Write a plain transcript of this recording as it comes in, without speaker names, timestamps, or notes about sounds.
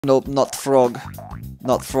Nope, not frog.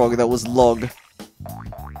 Not frog, that was log.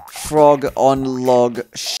 Frog on log.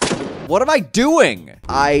 What am I doing?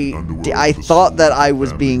 I thought that I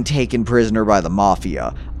was being taken prisoner by the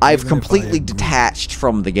mafia. I've completely detached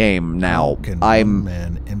from the game now. I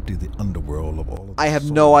have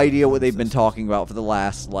no idea what they've been talking about for the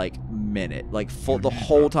last, like, minute. Like, the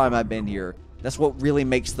whole time I've been here. That's what really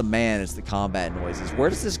makes the man, is the combat noises.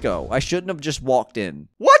 Where does this go? I shouldn't have just walked in.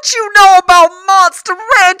 What you know about Monster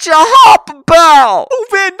Ranch, hop about?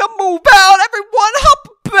 Move in to move out, everyone hop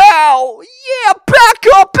about! Yeah, back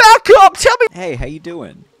up, tell me. Hey, how you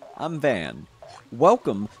doing? I'm Van.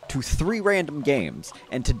 Welcome to 3 Random Games,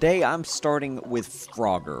 and today I'm starting with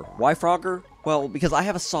Frogger. Why Frogger? Well, because I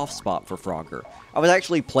have a soft spot for Frogger. I was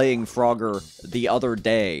actually playing Frogger the other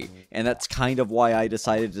day, and that's kind of why I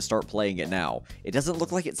decided to start playing it now. It doesn't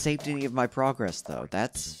look like it saved any of my progress, though.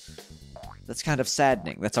 That's kind of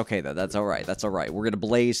saddening. That's okay, though. That's alright. That's alright. We're gonna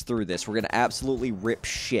blaze through this. We're gonna absolutely rip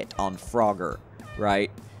shit on Frogger,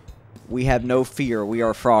 right? We have no fear. We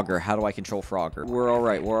are Frogger. How do I control Frogger? We're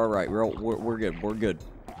alright. We're alright. We're good. We're good.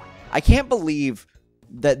 I can't believe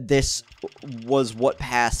that this was what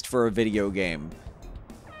passed for a video game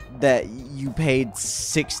that you paid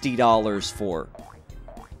 $60 for.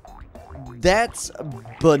 That's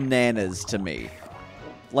bananas to me.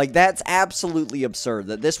 Like, that's absolutely absurd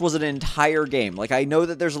that this was an entire game. Like, I know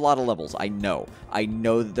that there's a lot of levels. I know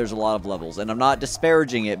that there's a lot of levels, and I'm not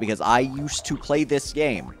disparaging it because I used to play this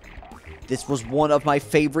game. This was one of my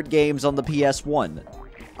favorite games on the PS1.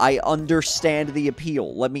 I understand the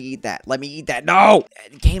appeal. Let me eat that. Let me eat that. No!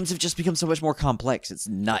 Games have just become so much more complex. It's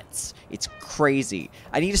nuts. It's crazy.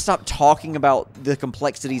 I need to stop talking about the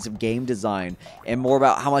complexities of game design and more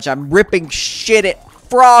about how much I'm ripping shit at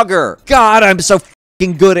Frogger. God, I'm so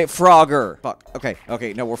f***ing good at Frogger. Fuck.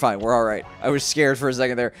 Okay, no, we're fine. We're alright. I was scared for a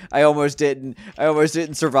second there. I almost didn't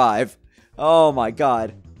survive. Oh my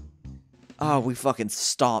god. Oh, we fucking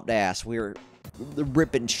stomped ass. We're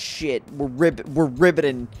ripping shit. We're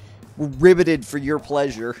riveting. We're riveted for your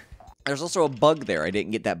pleasure. There's also a bug there. I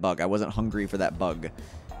didn't get that bug. I wasn't hungry for that bug.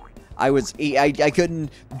 I couldn't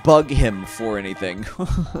bug him for anything.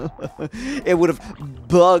 It would have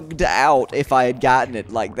bugged out if I had gotten it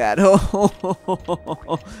like that.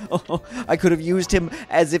 I could have used him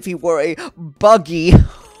as if he were a buggy.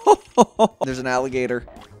 There's an alligator.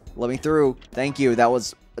 Let me through. Thank you. That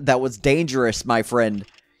was dangerous, my friend.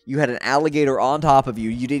 You had an alligator on top of you.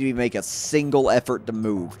 You didn't even make a single effort to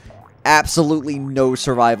move. Absolutely no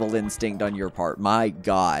survival instinct on your part. My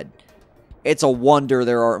god. It's a wonder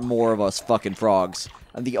there aren't more of us fucking frogs.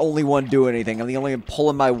 I'm the only one doing anything. I'm the only one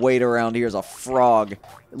pulling my weight around here as a frog.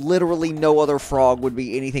 Literally no other frog would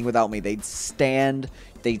be anything without me. They'd stand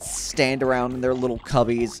around in their little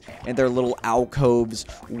cubbies and their little alcoves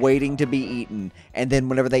waiting to be eaten. And then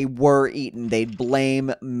whenever they were eaten, they'd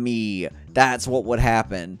blame me. That's what would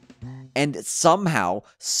happen. And somehow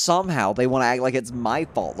they want to act like it's my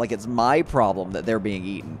fault, like it's my problem that they're being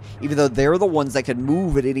eaten, even though they're the ones that can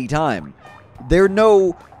move at any time. They're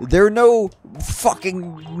no fucking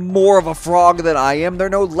more of a frog than I am. They're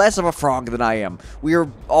no less of a frog than I am. We are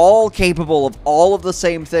all capable of all of the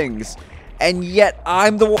same things, and yet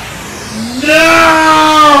I'm the one.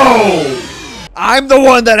 No! I'm the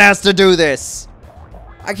one that has to do this.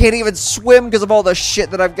 I can't even swim because of all the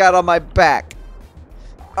shit that I've got on my back.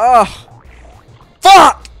 Ugh.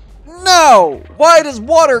 Fuck! No! Why does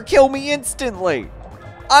water kill me instantly?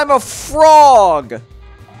 I'm a frog!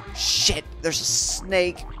 Shit, there's a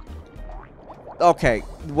snake. Okay,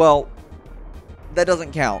 well, that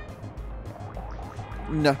doesn't count.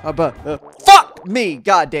 No, fuck me!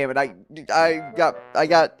 God damn it! I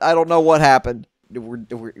don't know what happened.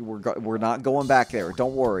 We're not going back there.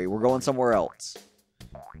 Don't worry, we're going somewhere else.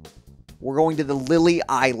 We're going to the Lily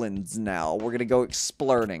Islands now. We're gonna go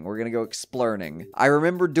exploring. I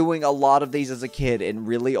remember doing a lot of these as a kid and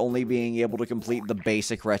really only being able to complete the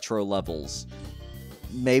basic retro levels.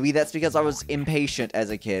 Maybe that's because I was impatient as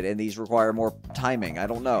a kid and these require more timing. I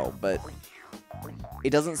don't know, but it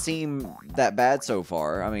doesn't seem that bad so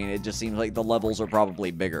far. I mean, it just seems like the levels are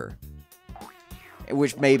probably bigger.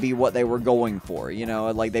 Which may be what they were going for, you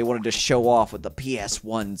know? Like, they wanted to show off what the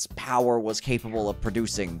PS1's power was capable of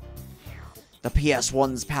producing. The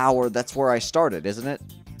PS1's power, that's where I started, isn't it?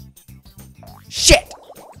 Shit!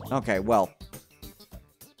 Okay, well.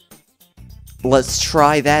 Let's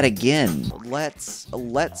try that again. Let's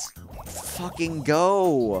fucking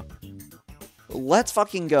go. Let's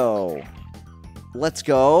fucking go. Let's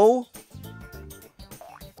go.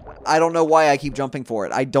 I don't know why I keep jumping for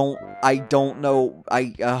it. I don't know.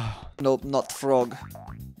 Nope, not frog.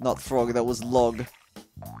 Not frog, that was log.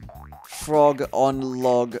 frog on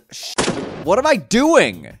log. What am I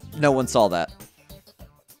doing? No one saw that.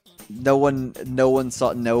 No one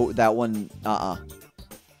saw, no, that one,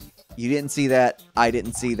 You didn't see that. I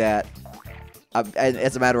didn't see that. And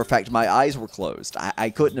as a matter of fact, my eyes were closed. I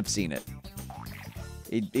couldn't have seen it.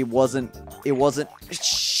 It wasn't.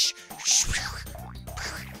 Shh.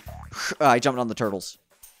 I jumped on the turtles.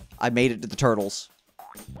 I made it to the turtles.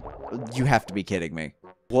 You have to be kidding me.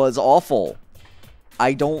 Was awful.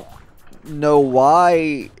 I don't know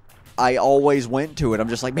why I always went to it. I'm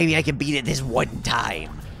just like, maybe I can beat it this one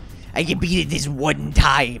time. I can beat it this one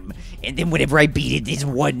time. And then whenever I beat it this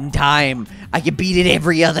one time, I can beat it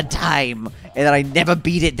every other time. And then I never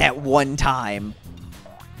beat it that one time.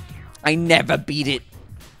 I never beat it.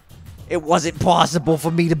 It wasn't possible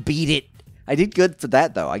for me to beat it. I did good for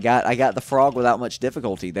that, though. I got the frog without much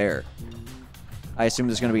difficulty there. I assume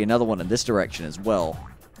there's going to be another one in this direction as well.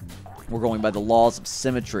 We're going by the laws of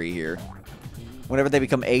symmetry here. Whenever they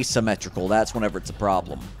become asymmetrical, that's whenever it's a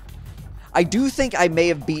problem. I do think I may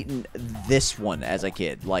have beaten this one as a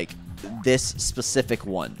kid. Like, this specific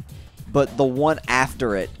one. But the one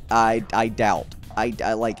after it, I doubt. I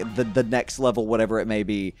like, the next level, whatever it may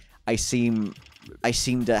be, I seem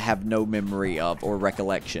to have no memory of or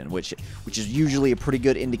recollection, which is usually a pretty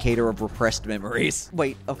good indicator of repressed memories.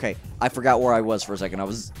 Wait, okay. I forgot where I was for a second. I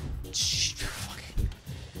was...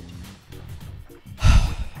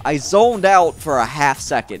 I zoned out for a half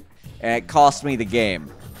second, and it cost me the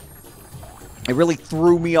game. It really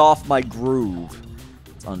threw me off my groove.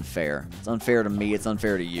 It's unfair. It's unfair to me. It's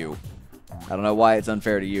unfair to you. I don't know why it's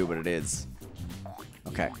unfair to you, but it is.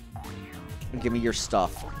 Okay. Give me your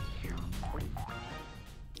stuff.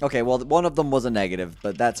 Okay, well, one of them was a negative,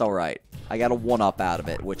 but that's alright. I got a 1-up out of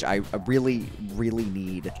it, which I really, really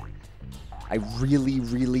need. I really,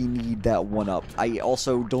 really need that 1-up. I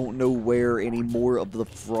also don't know where any more of the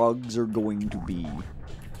frogs are going to be.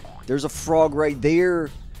 There's a frog right there.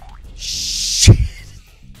 Shit.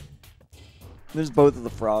 There's both of the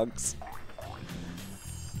frogs.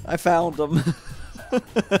 I found them.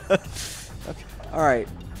 Okay, alright.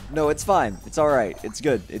 No, it's fine. It's alright. It's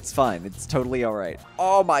good. It's fine. It's totally alright.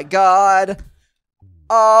 Oh my god!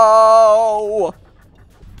 Oh!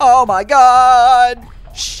 Oh my god!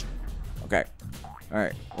 Shh. Okay.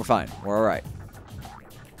 Alright. We're fine. We're alright.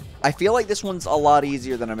 I feel like this one's a lot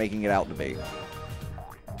easier than I'm making it out to be.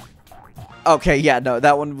 Okay, yeah, no,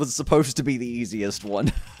 that one was supposed to be the easiest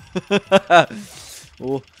one.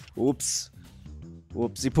 Oh, oops.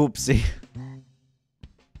 Whoopsie poopsie.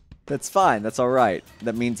 That's fine. That's all right.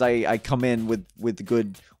 That means I come in with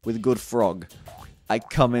good frog. I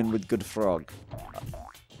come in with good frog.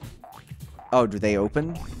 Oh, do they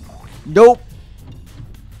open? Nope.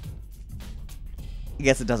 I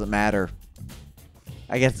guess it doesn't matter.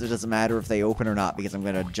 I guess it doesn't matter if they open or not because I'm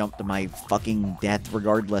gonna jump to my fucking death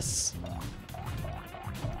regardless.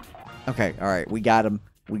 Okay, all right. We got him.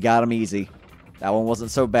 We got him easy. That one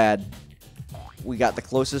wasn't so bad. We got the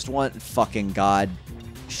closest one. Fucking god.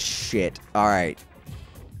 Shit. Alright.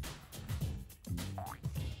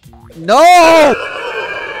 No!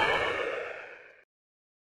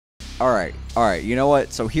 Alright. Alright. You know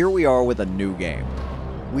what? So here we are with a new game.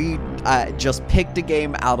 We just picked a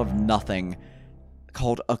game out of nothing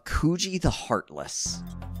called Oggoo the Heartless.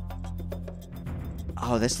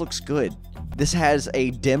 Oh, this looks good. This has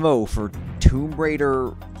a demo for Tomb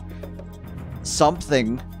Raider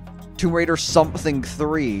something. Tomb Raider something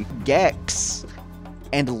 3. Gex.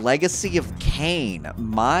 And Legacy of Kain.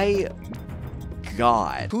 My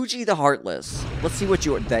god. Oggoo the Heartless. Let's see what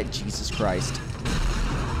you are. That, Jesus Christ.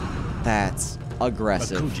 That's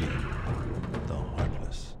aggressive. Oggoo the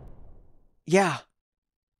Heartless. Yeah.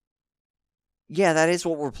 Yeah, that is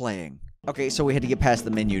what we're playing. Okay, so we had to get past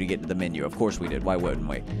the menu to get to the menu. Of course we did. Why wouldn't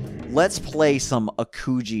we? Let's play some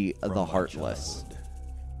Oggoo the Heartless.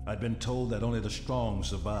 I'd been told that only the strong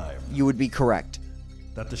survive. You would be correct.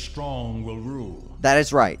 That the strong will rule. That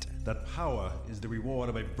is right. That power is the reward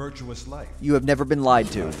of a virtuous life. You have never been lied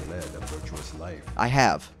to. I led a virtuous life. I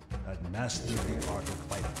have. I'd mastered the art of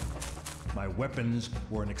fighting. My weapons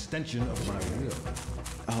were an extension of my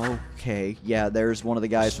will. Okay, yeah, there's one of the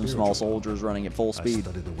guys from Small Soldiers running at full speed. I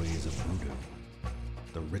studied the ways of voodoo,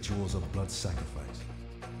 the rituals of blood sacrifice.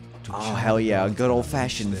 Oh, hell yeah, a good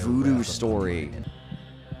old-fashioned voodoo story.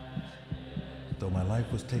 Though my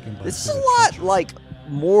life was taken by this is a lot, like,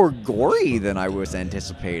 more gory than I was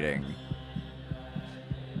anticipating.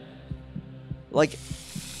 Like,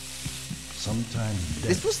 sometimes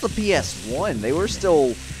this was the PS1. They were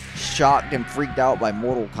still shocked and freaked out by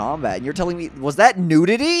Mortal Kombat. And you're telling me, was that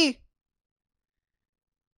nudity?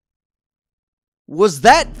 Was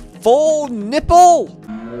that full nipple?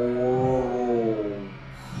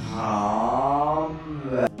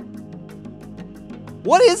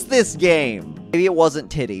 What is this game? Maybe it wasn't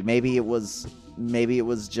titty. Maybe it was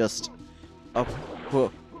just... Oh,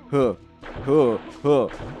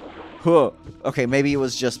 okay, maybe it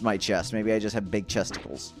was just my chest. Maybe I just have big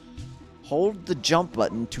chesticles. Hold the jump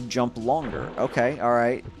button to jump longer. Okay,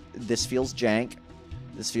 alright. This feels jank.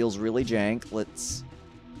 This feels really jank. Let's...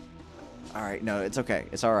 Alright, no, it's okay.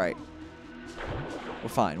 It's alright. We're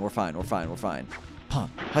fine, we're fine, we're fine, we're fine. Huh,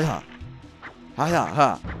 ha, ha,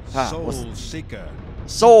 ha, ha. Soul Seeker.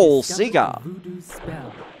 Soul Discover Seeker. a voodoo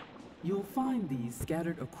spell. You'll find these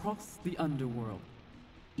scattered across the underworld.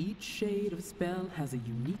 Each shade of spell has a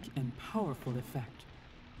unique and powerful effect.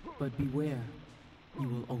 But beware, you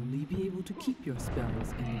will only be able to keep your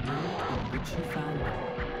spells in the world in which you found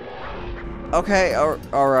them. Okay,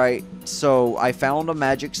 alright. So, I found a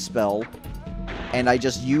magic spell, and I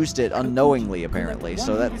just used it unknowingly, apparently.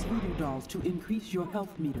 So that's... voodoo dolls to increase your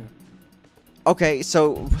health meter. Okay,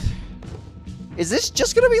 so... Is this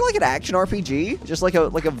just gonna be like an action RPG? Just like a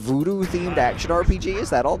voodoo-themed action RPG? Is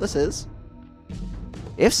that all this is?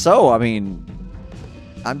 If so, I mean...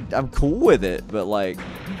 I'm cool with it, but like...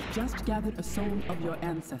 You've just gathered a soul of your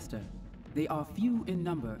ancestor. They are few in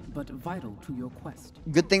number, but vital to your quest.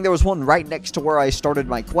 Good thing there was one right next to where I started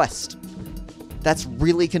my quest. That's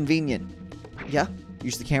really convenient. Yeah,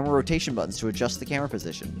 use the camera rotation buttons to adjust the camera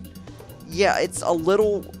position. Yeah, it's a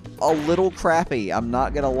little crappy, I'm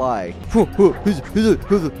not gonna lie.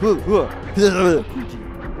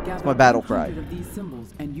 It's my battle cry. Of these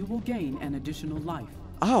symbols and you will gain an additional life.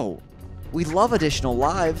 Oh, we love additional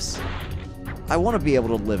lives. I want to be able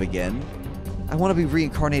to live again. I want to be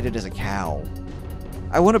reincarnated as a cow.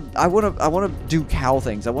 I want to do cow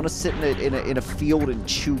things. I want to sit in a field and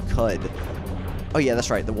chew cud. Oh yeah, that's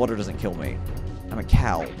right. The water doesn't kill me. I'm a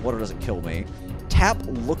cow. Water doesn't kill me. Tap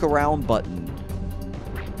look around button.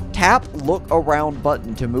 Tap look around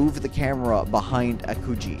button to move the camera behind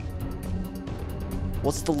Akuji.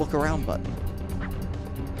 What's the look around button?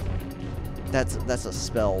 That's a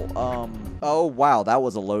spell. Oh wow, that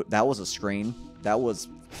was a screen. That was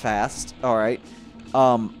fast. All right.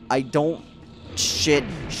 I don't. Shit.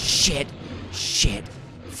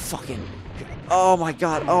 Fucking. Oh my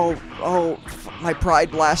god. Oh. My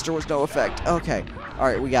pride blaster was no effect. Okay. All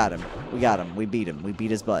right, we got him. We beat him. We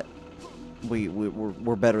beat his butt.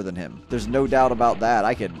 We're better than him. There's no doubt about that.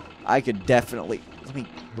 I could definitely. Let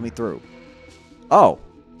me through. Oh.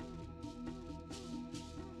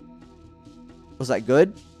 Was that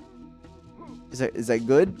good? Is that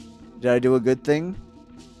good? Did I do a good thing?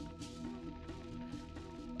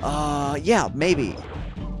 Yeah, maybe.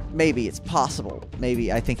 Maybe it's possible.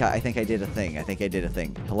 Maybe I think I did a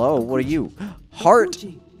thing. Hello, what are you? Heart.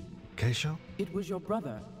 Keisho? It was your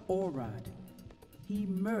brother, Orad. He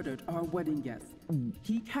murdered our wedding guest.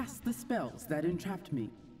 He cast the spells that entrapped me.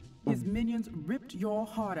 His minions ripped your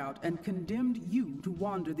heart out and condemned you to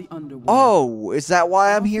wander the underworld. Oh, is that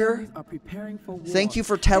why I'm here? Are preparing for war, Thank you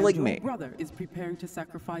for telling and me. Your brother is preparing to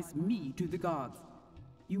sacrifice me to the gods.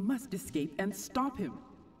 You must escape and stop him.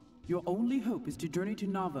 Your only hope is to journey to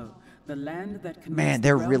Navo, the land that connects. Man,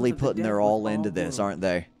 they're really putting their all into this, aren't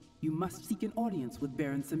they? You must seek an audience with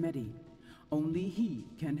Baron Samedi. Only he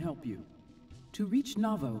can help you. To reach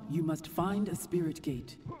Navo, you must find a spirit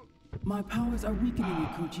gate. My powers are weakening,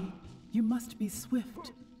 Ikuji. You must be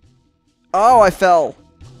swift. Oh, I fell.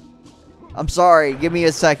 I'm sorry. Give me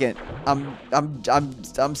a second.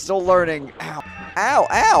 I'm still learning. Ow.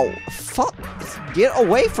 Ow. Fuck. Get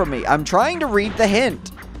away from me. I'm trying to read the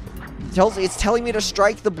hint. It's telling me to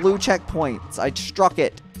strike the blue checkpoints. I struck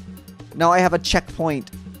it. Now I have a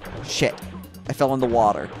checkpoint. Shit. I fell in the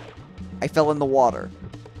water.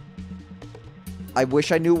 I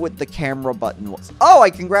wish I knew what the camera button was. Oh, I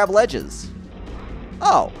can grab ledges.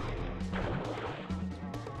 Oh.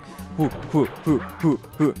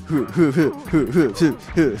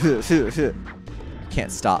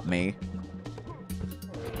 Can't stop me.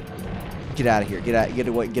 Get out of here.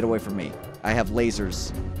 Get away from me. I have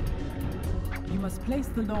lasers. You must place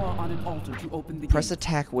the Loa on an altar to open the Press gate.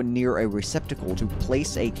 attack when near a receptacle to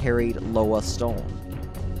place a carried Loa stone.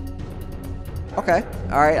 Okay.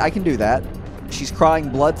 Alright, I can do that. She's crying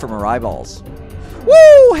blood from her eyeballs.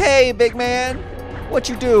 Woo! Hey, big man! What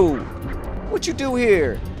you do? What you do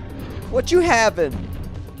here? What you having?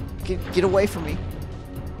 Get away from me.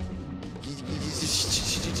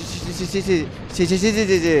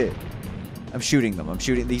 I'm shooting them.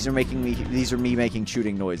 These are me making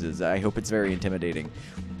shooting noises. I hope it's very intimidating.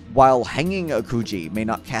 While hanging, Akuji may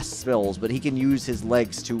not cast spells, but he can use his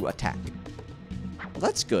legs to attack. Well,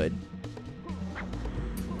 that's good.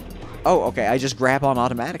 Oh, okay. I just grab on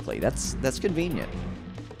automatically. That's convenient.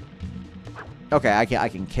 Okay, I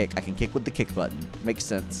can kick. I can kick with the kick button. Makes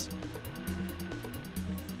sense.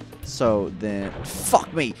 So then,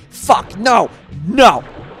 fuck me. Fuck, no. No.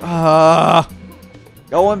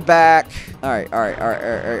 Going back. All right.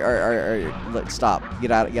 Look, stop.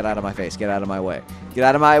 Get out of my face. Get out of my way. Get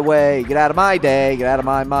out of my way. Get out of my day. Get out of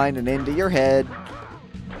my mind and into your head.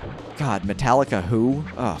 God, Metallica who?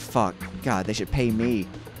 Oh, fuck. God, they should pay me.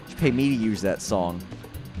 They should pay me to use that song.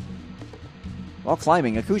 While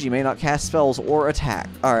climbing, Akuji may not cast spells or attack.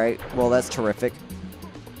 Alright, well that's terrific.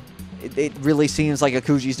 It really seems like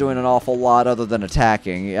Akuji's doing an awful lot other than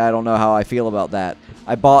attacking. I don't know how I feel about that.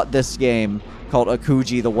 I bought this game called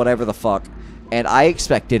Akuji the whatever the fuck, and I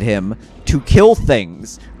expected him to kill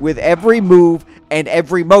things with every move and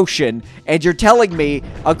every motion, and you're telling me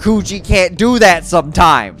Akuji can't do that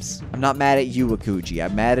sometimes. I'm not mad at you, Akuji.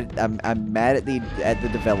 I'm mad at the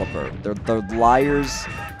developer. They're liars.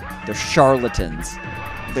 They're charlatans.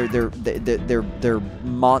 They're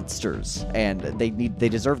monsters, and they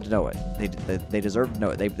deserve to know it. They deserve to know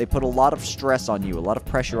it. They put a lot of stress on you, a lot of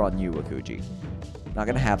pressure on you, Akuji. Not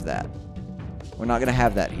gonna have that. We're not gonna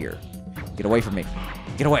have that here. Get away from me.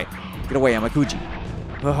 Get away. Get away. I'm Akuji.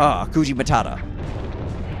 Haha, Akuji Matata.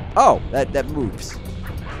 Oh, that moves.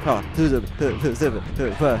 Oh, these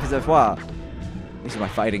are my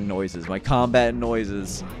fighting noises, my combat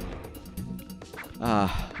noises.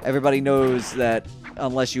 Everybody knows that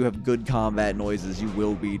unless you have good combat noises, you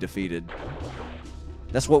will be defeated.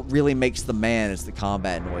 That's what really makes the man, is the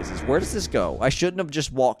combat noises. Where does this go? I shouldn't have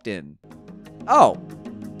just walked in. Oh.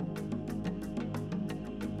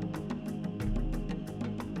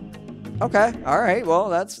 Okay, alright, well,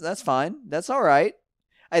 that's fine. That's alright.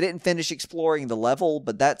 I didn't finish exploring the level,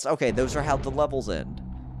 but that's okay. Those are how the levels end.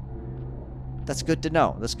 That's good to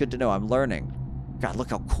know. That's good to know. I'm learning. God,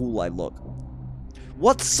 look how cool I look.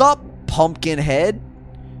 What's up, Pumpkinhead?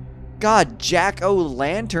 God,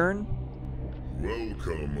 Jack-o'-lantern.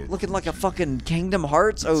 Welcome. Looking like a fucking Kingdom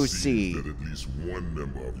Hearts OC. That at least one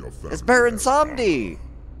member of your family It's Baron has Samedi.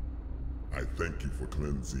 I thank you for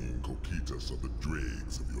cleansing Coquitas of the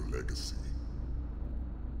dregs of your legacy.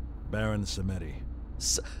 Baron Samedi.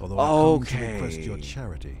 Although I come to request your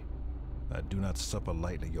charity, I do not suffer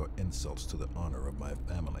lightly your insults to the honor of my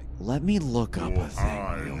family. Let me look up a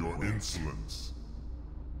thing. Your insolence.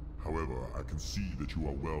 However, I can see that you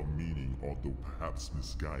are well-meaning, although perhaps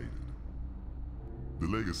misguided. The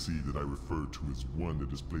legacy that I refer to is one that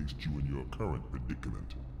has placed you in your current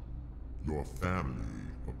predicament. Your family,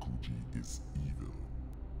 Akuji, is evil.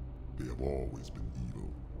 They have always been evil.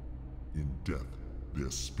 In death,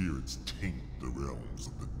 their spirits taint the realms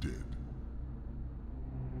of the dead.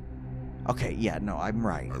 Okay, yeah, no, I'm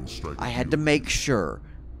right. I had deal to make with sure.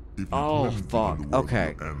 If you Oh, cleanse the fuck. underworld of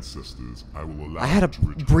Okay. your ancestors, I will allow I had a you to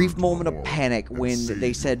return brief to moment of Lahore panic and when save they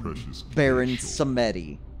your said precious Baron Glacial.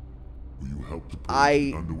 Samedi. Will you help to purge I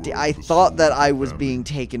the underworld I of the thought souls that of I your was family? being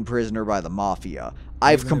taken prisoner by the Mafia.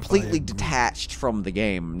 I've Even if I completely agree, detached from the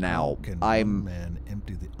game now. How can I'm... one man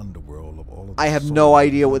empty the underworld of all of I the have souls no of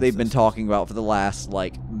idea his what they've been ancestors? talking about for the last,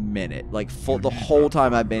 like, minute. Like, the whole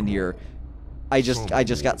time I've been here, I just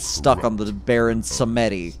got stuck on the Baron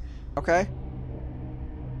Samedi. Okay.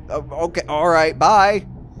 Okay, alright, bye.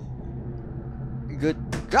 Good.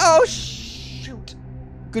 Oh, shoot.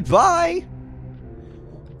 Goodbye.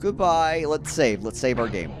 Goodbye. Let's save. Let's save our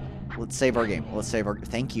game. Let's save our game. Let's save our...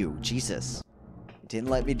 Thank you, Jesus. Didn't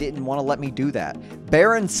want to let me do that.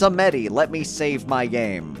 Baron Samedi, let me save my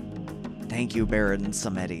game. Thank you, Baron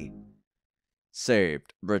Samedi.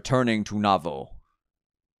 Saved. Returning to Navo.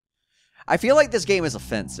 I feel like this game is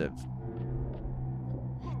offensive.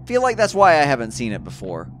 Feel like that's why I haven't seen it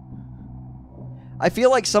before. I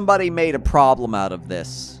feel like somebody made a problem out of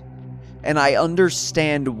this. And I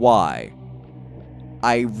understand why.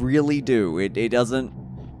 I really do. It doesn't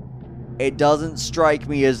strike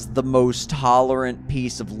me as the most tolerant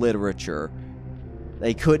piece of literature.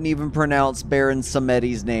 They couldn't even pronounce Baron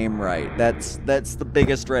Samedi's name right. That's the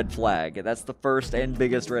biggest red flag. That's the first and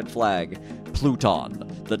biggest red flag.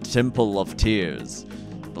 Pluton, the Temple of Tears.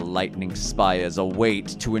 The lightning spires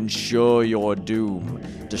await to ensure your doom.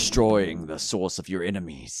 Destroying the source of your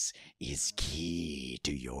enemies is key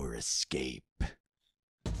to your escape.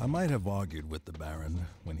 I might have argued with the Baron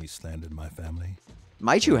when he slandered my family.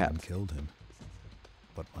 Might you and have? killed him.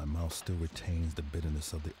 But my mouth still retains the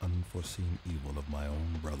bitterness of the unforeseen evil of my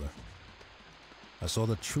own brother. I saw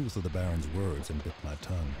the truth of the Baron's words and bit my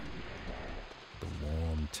tongue. The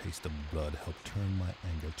warm taste of blood helped turn my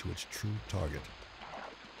anger to its true target,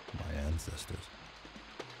 my ancestors.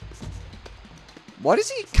 Why does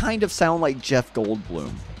he kind of sound like Jeff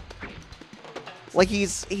Goldblum? Like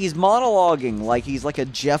he's monologuing like he's like a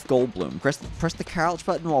Jeff Goldblum. Press the crouch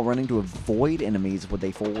button while running to avoid enemies with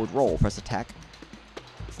a forward roll. Press attack.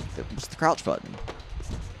 What's the crouch button?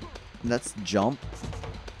 That's jump.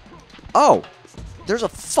 Oh! There's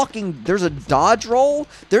a dodge roll?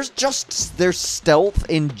 There's stealth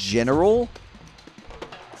in general?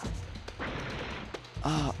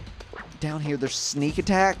 Down here there's sneak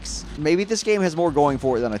attacks? Maybe this game has more going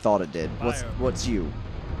for it than I thought it did. What's you?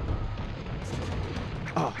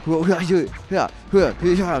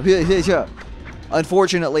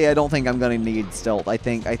 Unfortunately, I don't think I'm gonna need stealth. I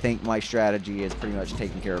think my strategy is pretty much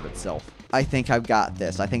taking care of itself. I think I've got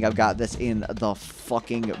this. I think I've got this in the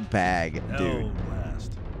fucking bag, dude.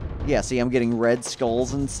 Yeah, see, I'm getting red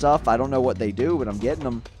skulls and stuff. I don't know what they do, but I'm getting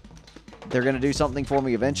them. They're gonna do something for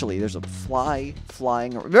me eventually. There's a flying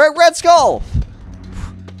red skull.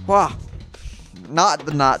 Wow, not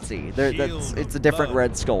the Nazi. It's a different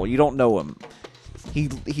red skull. You don't know him. He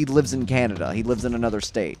lives in Canada. He lives in another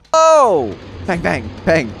state. Oh! Bang, bang,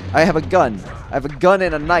 bang. I have a gun. I have a gun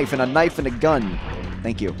and a knife and a gun.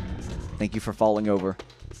 Thank you. Thank you for falling over.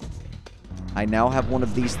 I now have one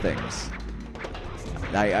of these things.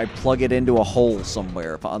 I plug it into a hole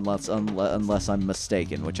somewhere, unless I'm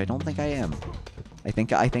mistaken, which I don't think I am. I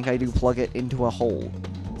think I do plug it into a hole.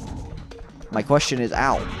 My question is,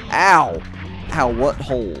 ow. Ow! Ow, what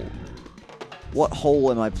hole? What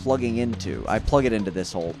hole am I plugging into? I plug it into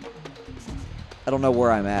this hole. I don't know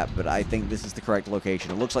where I'm at, but I think this is the correct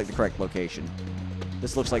location. It looks like the correct location.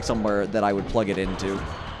 This looks like somewhere that I would plug it into.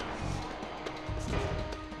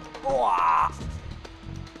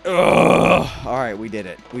 Alright, we did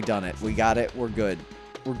it. We done it. We got it. We're good.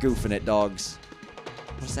 We're goofing it, dogs.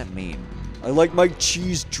 What does that mean? I like my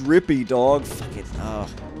cheese drippy, dog. Fuck it.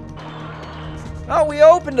 Oh, we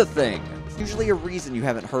opened a thing. Usually a reason you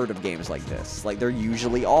haven't heard of games like this. Like, they're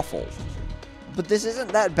usually awful. But this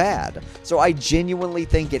isn't that bad. So I genuinely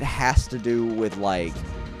think it has to do with, like,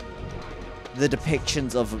 the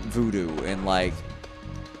depictions of voodoo and, like,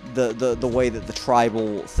 the way that the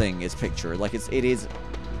tribal thing is pictured. Like, it is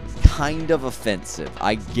kind of offensive.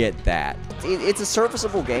 I get that. It's a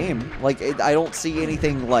serviceable game. Like, I don't see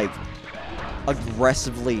anything, like,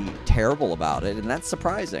 aggressively terrible about it, and that's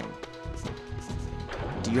surprising.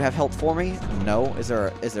 Do you have help for me? No. Is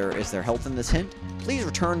there help in this hint? Please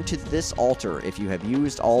return to this altar if you have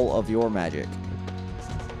used all of your magic.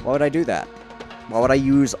 Why would I do that? Why would I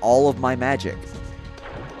use all of my magic?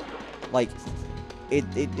 Like,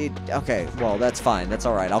 okay, well, that's fine. That's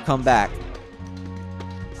alright. I'll come back.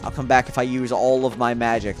 I'll come back if I use all of my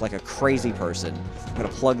magic like a crazy person. I'm gonna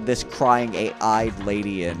plug this crying-eyed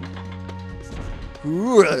lady in.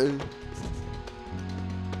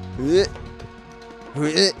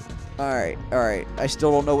 Alright, alright. I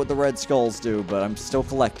still don't know what the red skulls do, but I'm still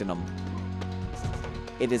collecting them.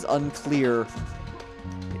 It is unclear.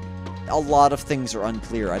 A lot of things are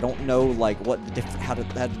unclear. I don't know, like, what the how to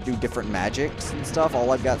do different magics and stuff.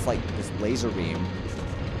 All I've got is, like, this laser beam.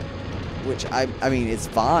 Which, I mean, it's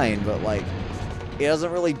fine, but, like, it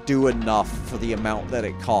doesn't really do enough for the amount that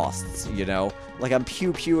it costs, you know? Like, I'm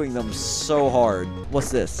pew-pewing them so hard.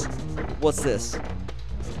 What's this? What's this?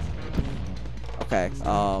 Okay,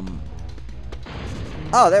 oh,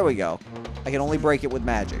 there we go. I can only break it with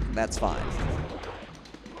magic. That's fine.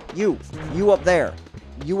 You up there.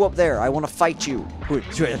 You up there. I want to fight you. Oh,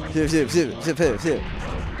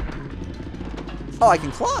 I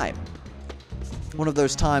can climb. One of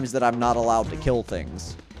those times that I'm not allowed to kill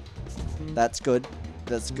things. That's good.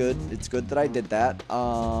 That's good. It's good that I did that. Do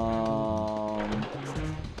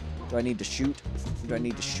I need to shoot? Do I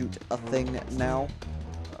need to shoot a thing now?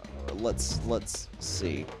 Let's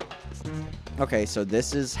see. Okay, so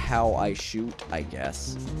this is how I shoot, I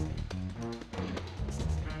guess.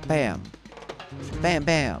 Bam. Bam,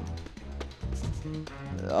 bam.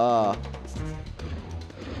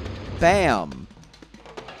 Bam.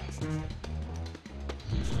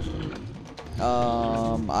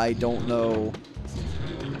 I don't know.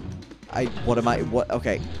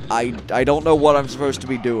 Okay. I don't know what I'm supposed to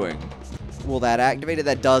be doing. Will that activate it?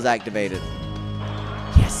 That does activate it.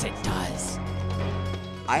 Yes, it does.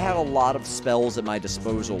 I have a lot of spells at my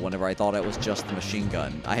disposal whenever I thought it was just the machine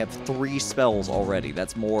gun. I have 3 spells already.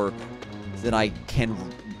 That's more than I can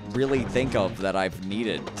really think of that I've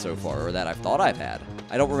needed so far, or that I've thought I've had.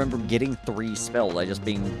 I don't remember getting 3 spells. I just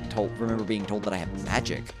remember being told that I have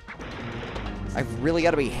magic. I've really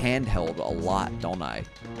got to be handheld a lot, don't I?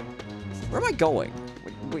 Where am I going?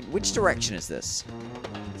 Which direction is this?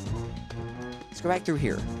 Let's go back through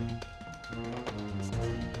here.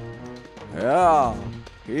 Yeah.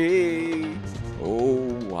 Hey. Oh,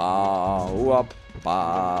 wow. Up.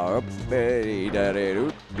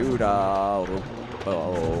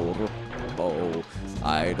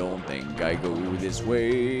 I don't think I go this way.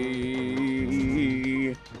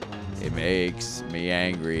 It makes me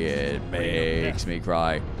angry. It makes me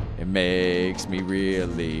cry. It makes me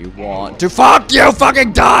really want to fuck you,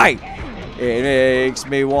 fucking die! It makes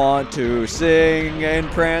me want to sing and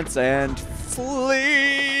prance and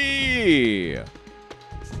flee.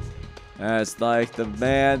 That's like the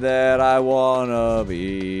man that I wanna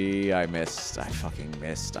be. I fucking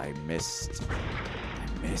missed. I missed.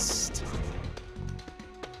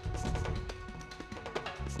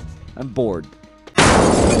 I'm bored.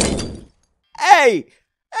 Hey!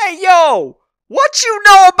 Hey, yo! What you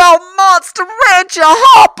know about Monster Ranch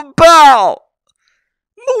hop about?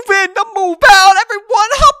 Move in to move out,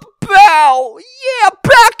 everyone hop about! Yeah,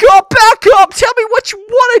 back up! Tell me what you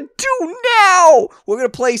want to do now! We're gonna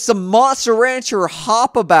play some Monster Rancher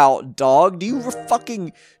hop about, dog. Do you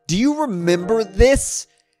remember this?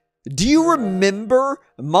 Do you remember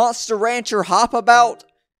Monster Rancher hop about?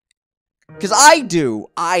 Because I do.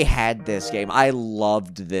 I had this game. I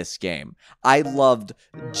loved this game. I loved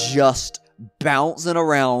just bouncing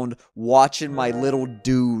around, watching my little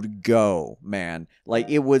dude go, man. Like,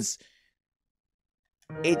 it's,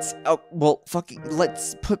 well, fucking,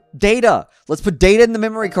 let's put data. Let's put data in the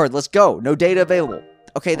memory card. Let's go. No data available.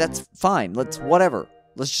 Okay, that's fine. Whatever.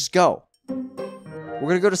 Let's just go. We're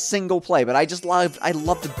gonna go to single play, but I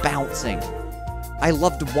loved bouncing. I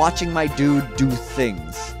loved watching my dude do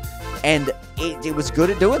things. And it was good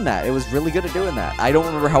at doing that. It was really good at doing that. I don't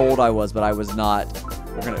remember how old I was, but I was not.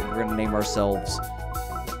 We're gonna name ourselves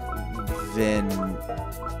Vimbno.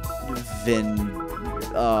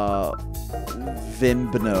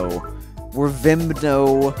 We're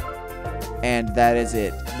Vimbno, and that is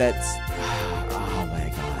it. That's, oh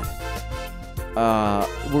my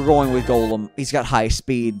god. We're going with Golem. He's got high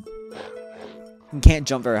speed. He can't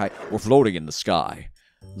jump very high. We're floating in the sky.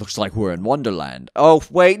 Looks like we're in Wonderland. Oh,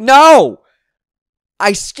 wait, no!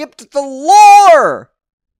 I skipped the lore!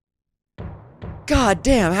 God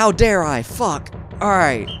damn, how dare I? Fuck.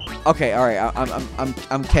 Alright. Okay, alright,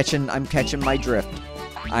 I'm catching my drift.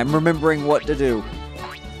 I'm remembering what to do.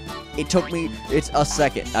 It's a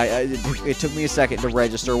second. It took me a second to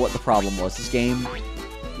register what the problem was. This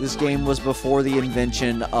game was before the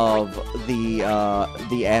invention of the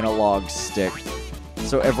analog stick.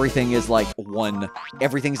 So everything is like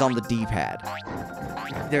everything's on the D-pad.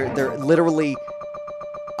 They're literally,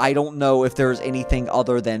 I don't know if there's anything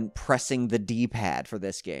other than pressing the D-pad for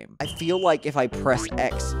this game. I feel like if I press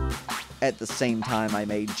X at the same time, I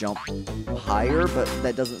may jump higher, but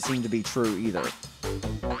that doesn't seem to be true either.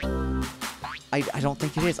 I don't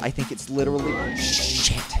think it is. I think it's literally,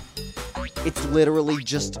 shit. It's literally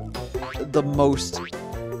just the most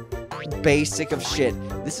basic of shit.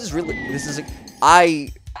 I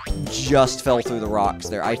just fell through the rocks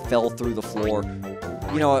there. I fell through the floor.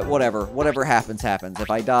 You know what? Whatever. Whatever happens, happens. If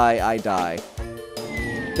I die, I die.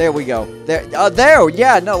 There we go. There.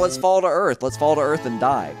 Yeah, no, let's fall to Earth. Let's fall to Earth and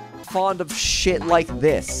die. Fond of shit like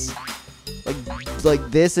this. Like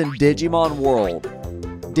this in Digimon World.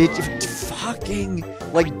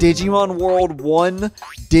 Like Digimon World 1,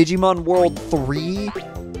 Digimon World 3,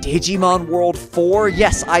 Digimon World 4.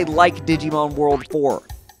 Yes, I like Digimon World 4.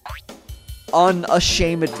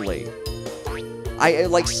 Unashamedly. I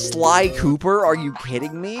like Sly Cooper. Are you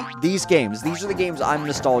kidding me? These are the games I'm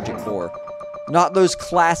nostalgic for. Not those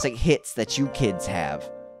classic hits that you kids have.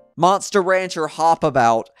 Monster Rancher Hop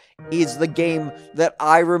About is the game that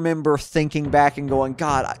I remember thinking back and going,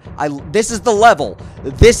 God, this is the level.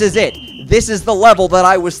 This is it. This is the level that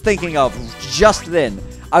I was thinking of just then.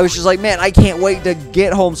 I was just like, man, I can't wait to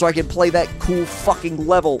get home so I can play that cool fucking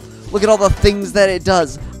level. Look at all the things that it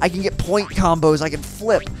does. I can get point combos. I can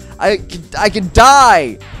flip. I can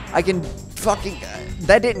die. I can fucking...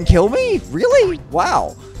 that didn't kill me? Really?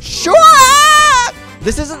 Wow. Sure!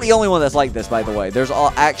 This isn't the only one that's like this, by the way. There's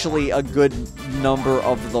actually a good number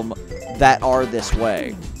of them that are this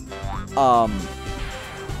way. I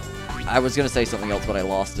was gonna say something else, but I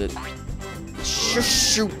lost it.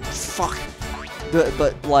 Shoot. Fuck.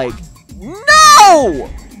 But like... No!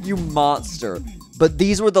 You monster. But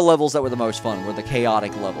these were the levels that were the most fun, were the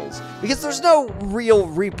chaotic levels. Because there's no real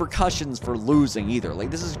repercussions for losing either.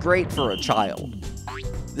 Like, this is great for a child.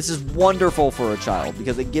 This is wonderful for a child,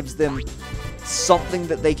 because it gives them something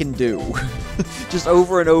that they can do. Just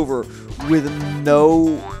over and over, with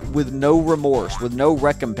no remorse, with no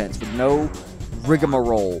recompense, with no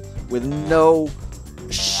rigmarole, with no...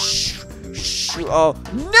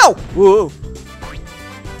 no! Whoa!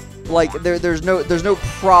 Like, there's no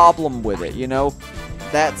problem with it, you know?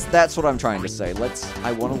 That's what I'm trying to say.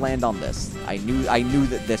 I want to land on this. I knew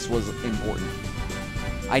that this was important.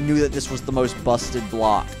 I knew that this was the most busted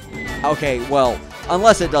block. Okay, well,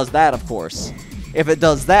 unless it does that, of course. If it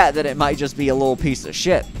does that, then it might just be a little piece of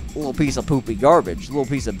shit. A little piece of poopy garbage. A little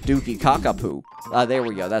piece of dookie caca-poo. There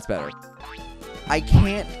we go. That's better. I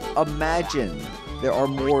can't imagine there are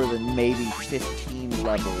more than maybe 15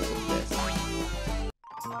 levels of this.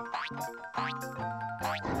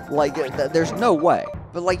 Like, there's no way.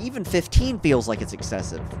 But, like, even 15 feels like it's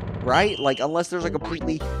excessive, right? Like, unless there's a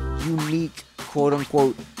completely unique,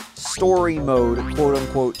 quote-unquote, story mode,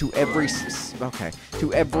 quote-unquote, to every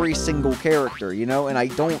single character, you know? And I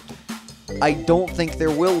don't think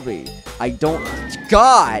there will be. I don't think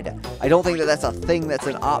that that's a thing that's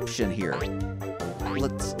an option here.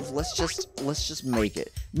 Let's just make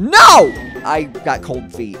it. No! I got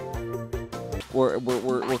cold feet.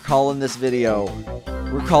 We're calling this video.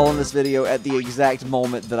 We're calling this video at the exact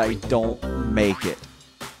moment that I don't make it.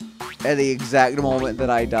 At the exact moment that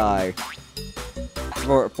I die.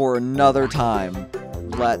 For another time.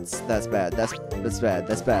 That's bad. That's bad.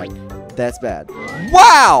 That's bad. That's bad.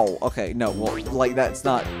 Wow! Okay, no, well, like, that's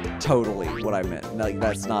not totally what I meant. Like,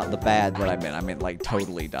 that's not the bad that I meant. I meant, like,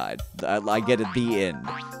 totally died. I get at the end.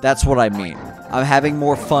 That's what I mean. I'm having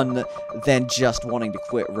more fun than just wanting to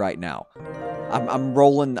quit right now. I'm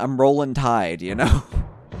rolling tide, you know?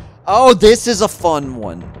 Oh, this is a fun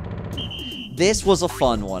one. This was a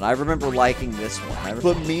fun one. I remember liking this one.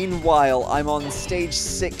 But meanwhile, I'm on stage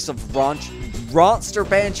 6 of Ronster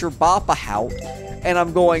Bancher Boppahout, and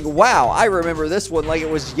I'm going, wow, I remember this one like it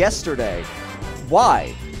was yesterday.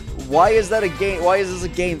 Why? Why is that a game? Why is this a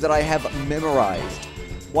game that I have memorized?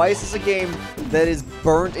 Why is this a game that is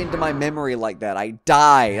burnt into my memory like that? I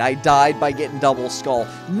died by getting double skull.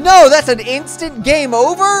 No, that's an instant game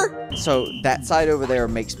over? So that side over there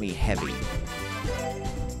makes me heavy.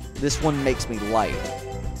 This one makes me light.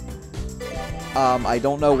 I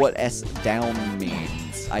don't know what S down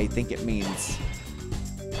means. I think it means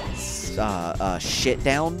shit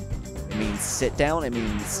down. It means sit down. It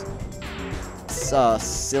means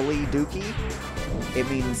silly dookie. It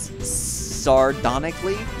means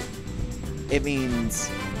sardonically. It means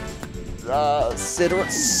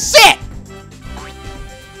sit!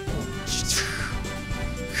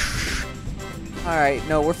 Alright,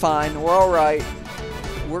 no, we're fine. We're alright.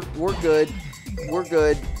 We're good. We're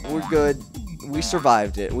good. We're good. We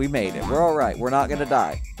survived it. We made it. We're alright. We're not gonna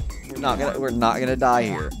die. We're not gonna die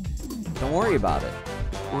here. Don't worry about it.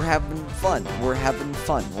 We're having fun. We're having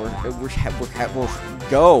fun. We're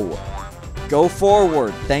go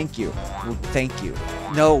forward. Thank you. Thank you.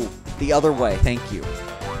 No, the other way. Thank you.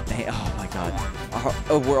 Oh my god.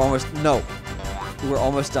 Oh, we're almost done. We're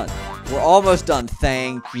almost done.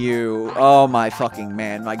 Thank you. Oh my fucking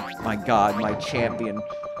man. My god. My champion.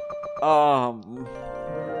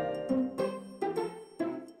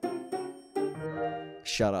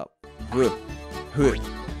 Shut up.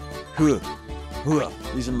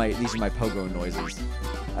 These are my pogo noises.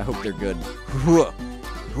 I hope they're good.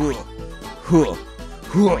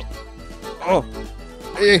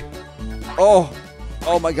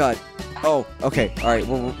 Oh my god. Oh, okay. Alright,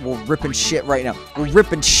 we're ripping shit right now. We're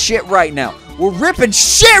ripping shit right now. We're ripping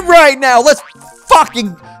shit right now! Let's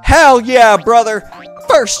fucking hell yeah, brother!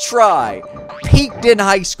 First try! Peaked in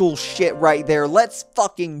high school shit right there. Let's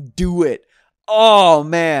fucking do it. Oh,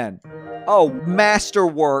 man. Oh,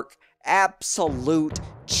 masterwork. Absolute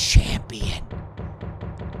champion.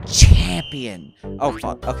 Champion. Oh,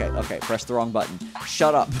 fuck. Okay. Press the wrong button.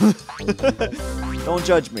 Shut up. Don't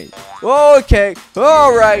judge me. Okay.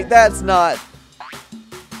 Alright. That's not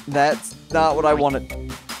what I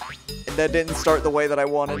wanted. That didn't start the way that I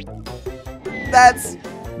wanted. That's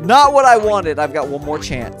not what I wanted. I've got one more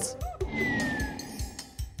chance.